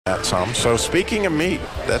that some. So speaking of meat,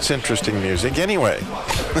 that's interesting music. Anyway,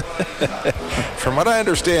 from what I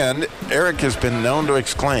understand, Eric has been known to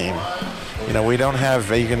exclaim, you know, we don't have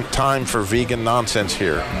time for vegan nonsense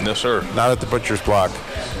here. No, sir. Not at the Butcher's Block.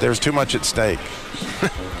 There's too much at stake.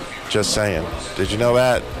 Just saying. Did you know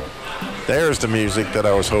that? There's the music that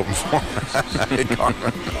I was hoping for. Hey,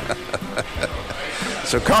 Carmen.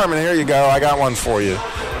 So, Carmen, here you go. I got one for you.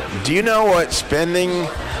 Do you know what spending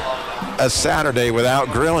a Saturday without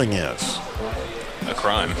grilling is? A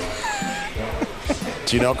crime.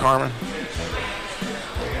 Do you know, Carmen?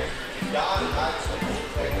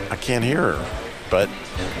 I can't hear her, but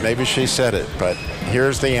maybe she said it. But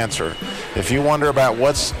here's the answer. If you wonder about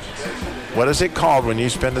what is it called when you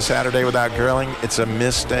spend a Saturday without grilling, it's a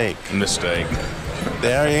mistake. Mistake.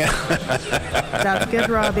 There you go. That's good,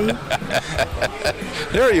 Robbie.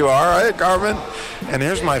 There you are, right, Carmen? And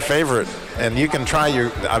here's my favorite. And you can try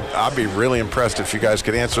I'd be really impressed if you guys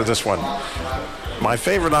could answer this one. My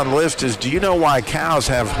favorite on the list is, do you know why cows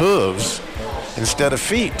have hooves instead of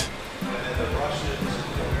feet?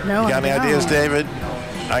 No, You got I any don't. ideas, David?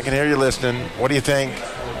 I can hear you listening. What do you think?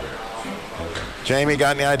 Jamie,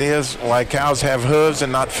 got any ideas why cows have hooves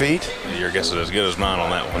and not feet? Your guess is as good as mine on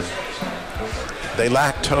that one. They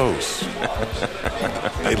lack toes.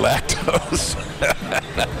 They lack toes.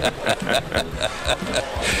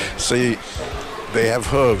 See, they have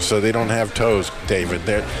hooves, so they don't have toes, David.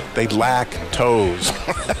 They lack toes.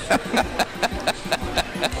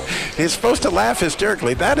 He's supposed to laugh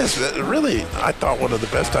hysterically. That is really, I thought, one of the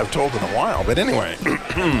best I've told in a while. But anyway,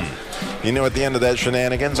 you know, at the end of that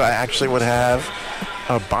shenanigans, I actually would have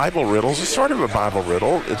a Bible riddle. It's sort of a Bible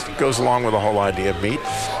riddle. It goes along with the whole idea of meat.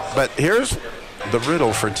 But here's the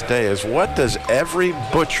riddle for today is, what does every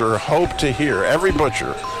butcher hope to hear? Every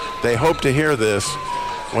butcher, they hope to hear this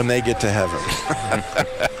when they get to heaven.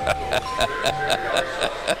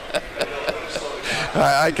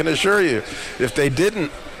 I can assure you, if they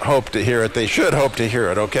didn't hope to hear it, they should hope to hear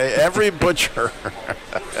it, okay? Every butcher,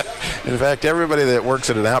 in fact, everybody that works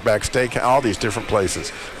at an Outback Steak, all these different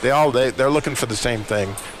places, they're looking for the same thing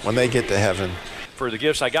when they get to heaven. For the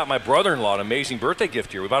gifts, I got my brother-in-law an amazing birthday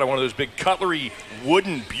gift here. We bought one of those big cutlery,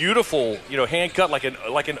 wooden, beautiful, hand cut like an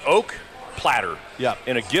oak platter. Yeah.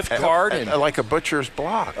 And a gift card. Like a butcher's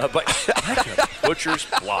block. Like a butcher's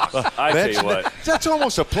block. I tell you what. That's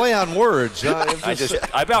almost a play on words. I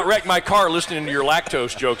about wrecked my car listening to your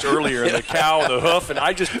lactose jokes earlier, and the cow and the hoof, and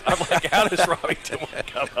I'm like, how does Robbie Dillon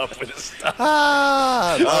come up with this stuff?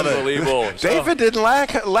 Unbelievable. David didn't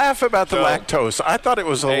laugh about the lactose. I thought it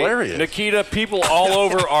was hilarious. Nikita, people all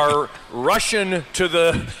over are rushing to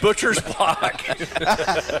the butcher's block.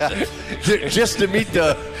 Just to meet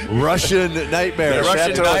the Russian nightmare. The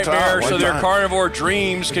Russian Chateau nightmare, Tom, so their time. carnivore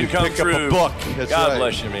dreams can come pick true. up a book. That's God right.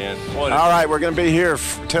 bless you, man. All right, we're going to be here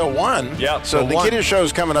till 1. Yep. So Till Nikita's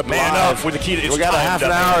show's coming up Man live. up with Nikita. It's We got a time half to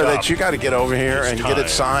an man hour up. that you got to get over here and get it time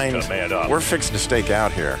signed. to man up. We're fixing to stake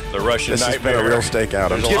out here. The Russian This has been nightmare. a real stake out.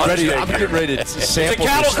 There's a Get lot of ready. steak I'm here. getting ready to It's a sample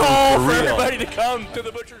cattle this thing call for for real. everybody to come to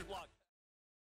the butcher's block.